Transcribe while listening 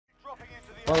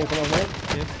One come on, man.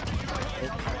 Yes.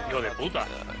 Hijo de puta.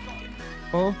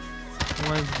 Oh.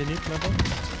 One is beneath level.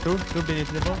 Two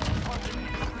beneath level.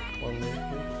 One.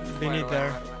 Beneath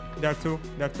there. There are two.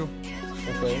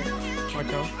 Okay.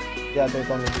 Watch out. Yeah, they're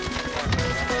coming.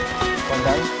 One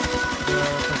down.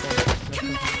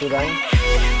 Two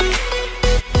down.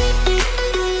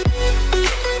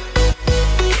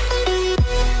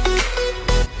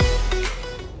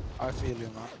 I feel you,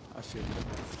 man. I feel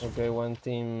you. Okay, one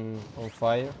team on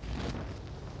fire.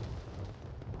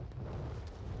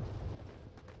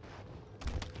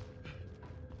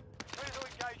 Ready to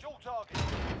engage all targets.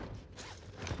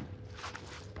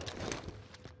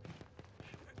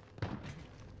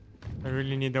 I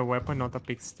really need a weapon, not a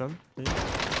pistol. Please.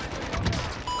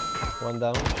 One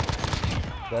down.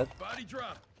 Dead. Body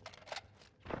drop.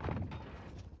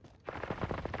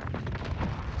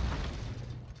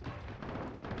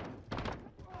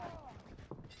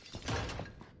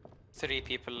 Three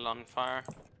people on fire.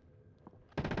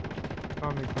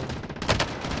 Come.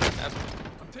 Yep.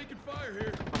 I'm taking fire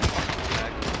here.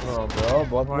 Oh,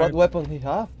 bro, what weapon he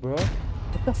have, bro?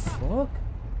 What the fuck?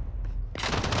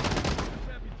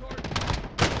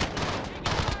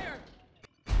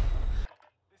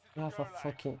 You have a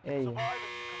fucking A. Survive and you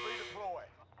can redeploy.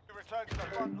 You return to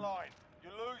the front line. You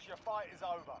lose, your fight is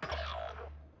over.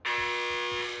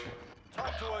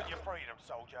 Time to earn your freedom,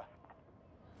 soldier.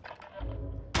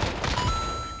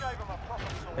 You gave him a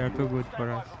proper sword. They're too good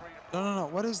for us. No.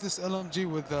 What is this LMG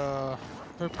with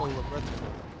purple reticle?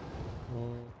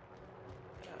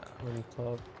 On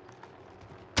top.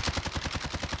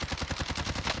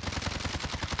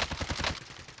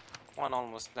 One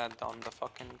almost dead on the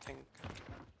fucking thing.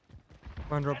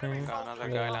 One dropping in. Got another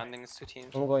guy landing. It's two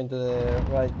teams. I'm going to the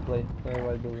right place, the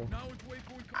right building. Now it's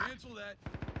waypoint. Cancel that.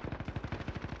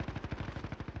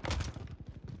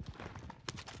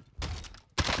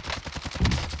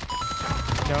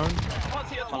 Down.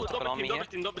 Multiple on me here.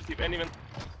 Double team, anyone.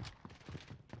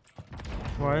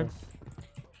 What?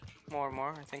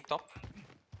 More, I think top.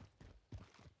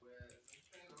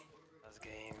 This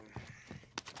game.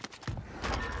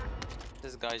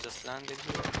 This guy just landed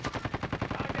here.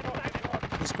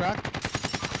 He's cracked.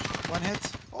 One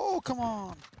hit. Oh, come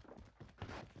on.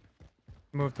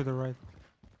 Move to the right.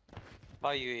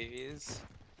 Buy UAVs.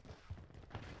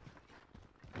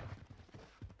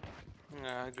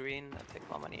 Green, I take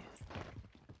my money.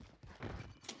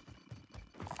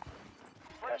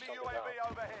 Friendly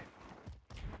UAV overhead.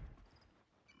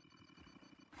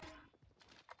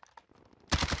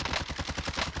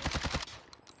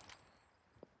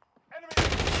 Enemy.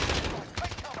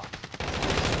 Take cover.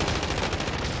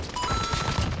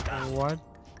 What?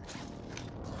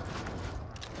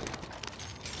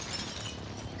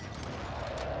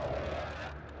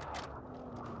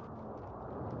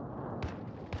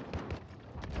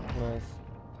 Nice.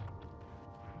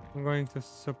 I'm going to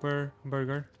Super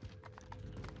Burger.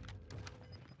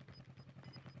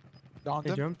 Down He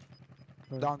them. jumped.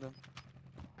 Down them.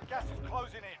 Gas is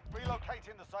closing in.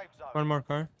 Relocating the safe zone. One more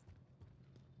car.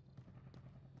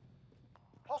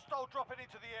 Hostile dropping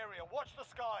into the area. Watch the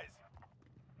skies.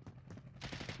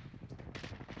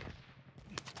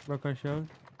 Broken shield.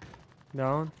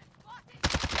 Down.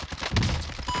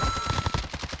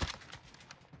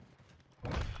 Be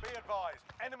advised.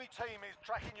 Enemy team is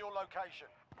tracking your location.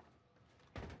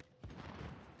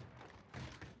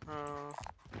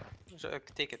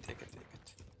 Take it.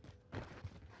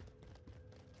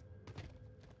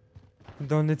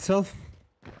 Down itself.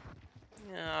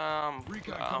 Yeah,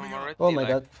 I'm already Oh my like,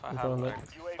 God, I in have front of me.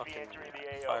 like fucking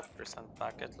 5%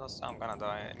 packet loss. I'm gonna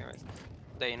die anyways.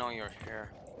 They know you're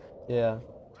here. Yeah.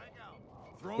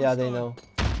 Yeah, they know.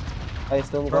 I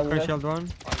still one Broken left. shield one.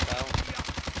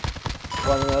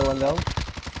 One down. One down.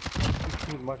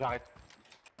 Moi j'arrête.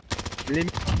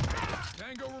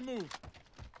 Tango removed.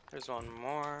 There's one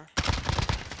more.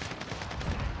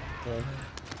 Okay.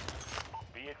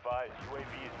 Be advised.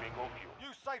 UAV is being fuel.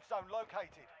 New safe zone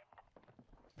located.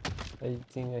 I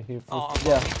think I hear food. Oh,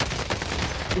 Yeah.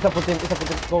 It's up team.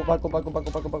 Go back.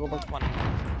 One.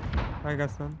 I got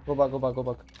stun. Go back.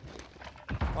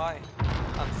 Why?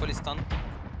 I'm fully stunned.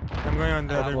 I'm going on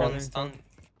the I other have one building. stun.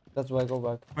 That's why I go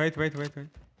back. Wait. Enemy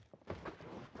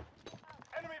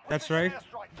That's precision right.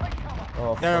 airstrike. Take cover.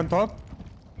 Oh, They're on top.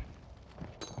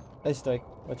 I strike.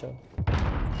 Watch out.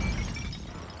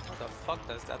 How the fuck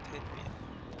does that hit me?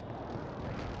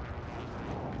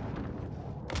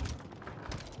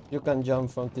 You can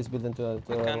jump from this building to I the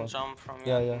can other one. jump from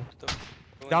Yeah, here yeah.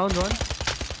 to Down one.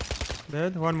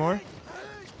 Dead. One more.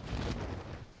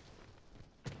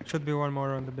 Should be one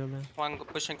more on the building. one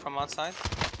pushing from outside.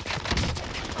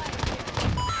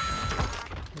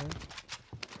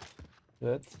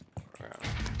 Good.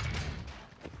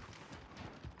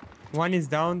 One is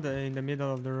down in the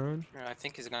middle of the room. Yeah, I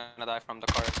think he's gonna die from the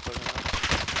car explosion.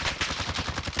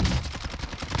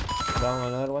 Down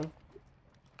another one.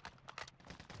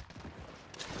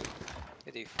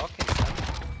 Did he fucking die?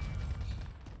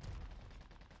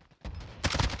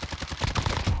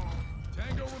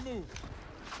 Tango removed.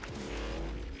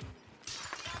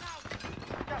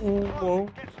 Whoa.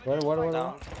 Where?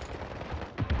 Down.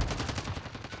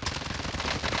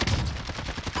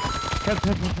 Help.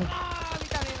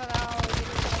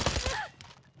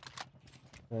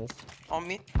 Nice. On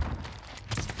me.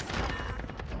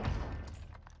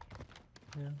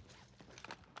 Yeah.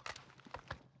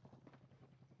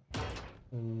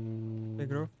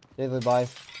 Big roof. They will buy.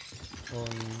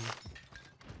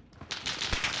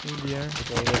 In the air.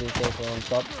 Okay, ready to take on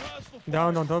top.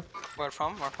 Down on top. Where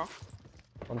from? Where from?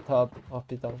 On top of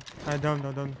the town.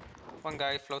 Down. One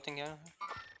guy floating here.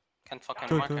 Can't fucking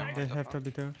Two. mark him. They have to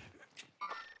be two.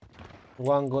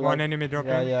 One go One like- enemy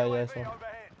dropping. Yeah, so. Overhead.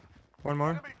 One more.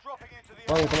 Enemy dropping into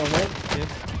the One come on, mate.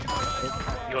 Yes.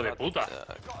 Hijo de puta. Got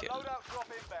a loadout drop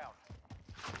inbound.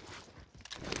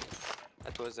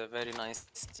 That was a very nice.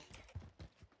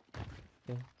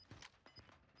 Okay.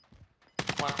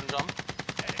 One jump.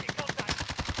 Enemy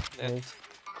contact. Dead. Nice.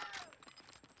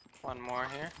 One more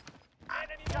here.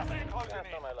 Enemy gas is closing in.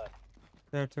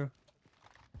 There too.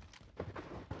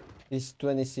 He's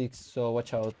 26, so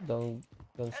watch out. Don't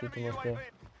see too Enemy much there.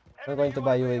 UAV. I'm going to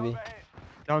buy UAV. overhead.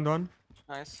 Down one.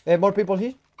 Nice. Hey, more people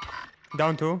here.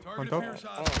 Down two. On top. Oh, nice.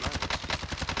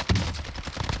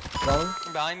 Down.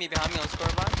 Behind me on score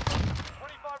bar.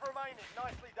 25 remaining.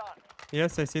 Nicely done.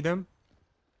 Yes, I see them.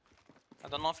 I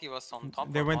don't know if he was on top.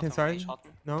 They or went bottom when he inside. shot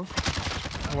me. No.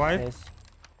 White. Nice.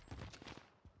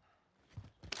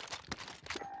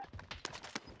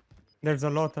 There's a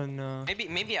lot on.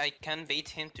 Maybe I can bait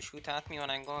him to shoot at me when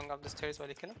I'm going up the stairs while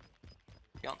I kill him.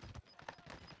 Beyond.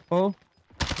 Oh.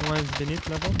 One is beneath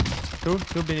level.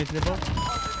 Two beneath level.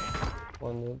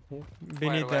 One here.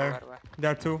 Beneath there. Where?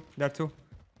 There are two.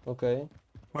 Okay.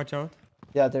 Watch out.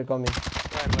 Yeah, they're coming.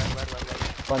 Where?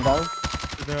 One down.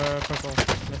 To the purple.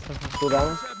 Left purple. Two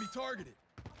down. Have me targeted.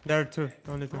 There are two.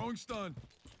 Only two. Throwing stun.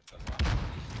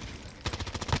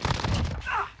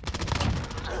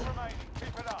 Remaining.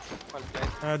 Keep it up. Well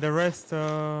played. The rest.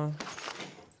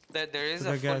 There is To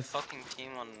a the full gas. fucking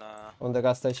team on. On the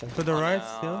gas station. To the on, right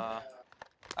still.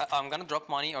 I'm gonna drop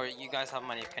money, or you guys have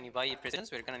money. Can you buy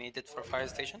prisons? We're gonna need it for fire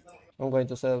station. I'm going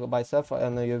to sell by self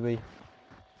and a UAV.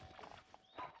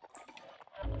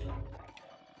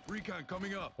 Recon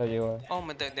coming up. There you are. Oh,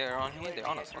 but they're on here. They're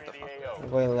on us. What the fuck? I'm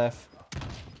going left.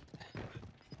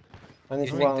 And I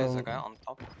it's think there's a one. guy on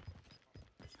top.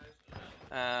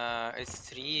 It's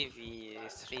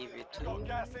 3v2. Got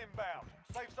gas inbound.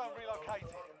 Safe zone relocated.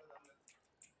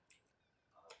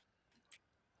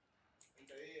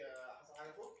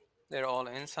 They're all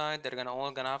inside. They're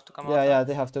all gonna have to come out. Yeah,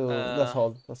 they have to. Let's Uh,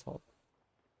 hold.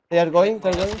 They are going. We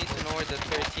They're just going. need to know where the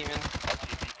third team is.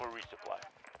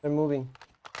 They're moving.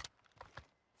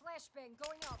 Flashbang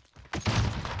going up.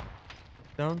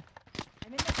 Down.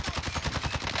 I'm in the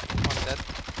fight. One dead.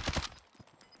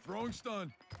 Throwing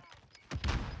stun.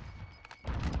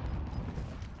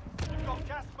 You've got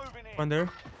gas moving in. One there.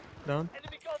 Down.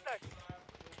 Enemy contact.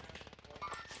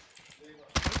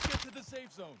 Let's get to the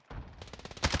safe zone.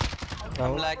 I'm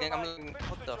Down. lagging.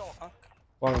 What the fuck?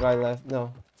 One guy left.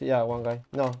 No. Yeah, one guy.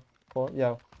 No. Four.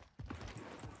 Yeah.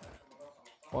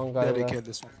 One guy Yeah, they left. killed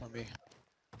this one for me.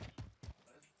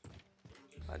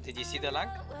 Did you see the lag?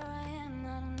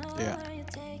 Yeah.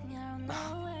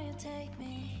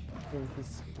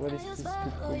 Where is this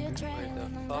kid going? Where the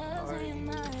fuck are you?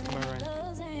 To my right.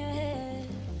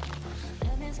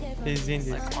 He's in this.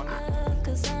 Like on.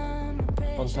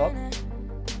 On top?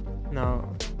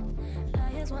 No.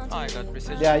 Oh, I got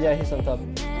precision. Yeah, he's on top.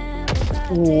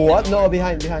 What? No,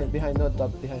 behind, not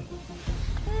top, behind.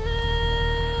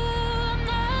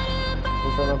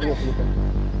 In front of you, Felipe.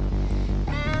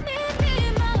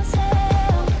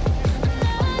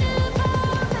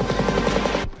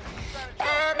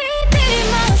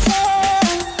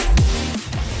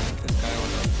 This guy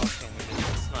was a fucking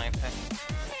sniper.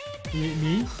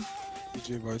 Me? GG,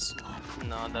 boys.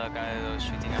 No, the guy that was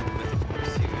shooting at me with the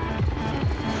force.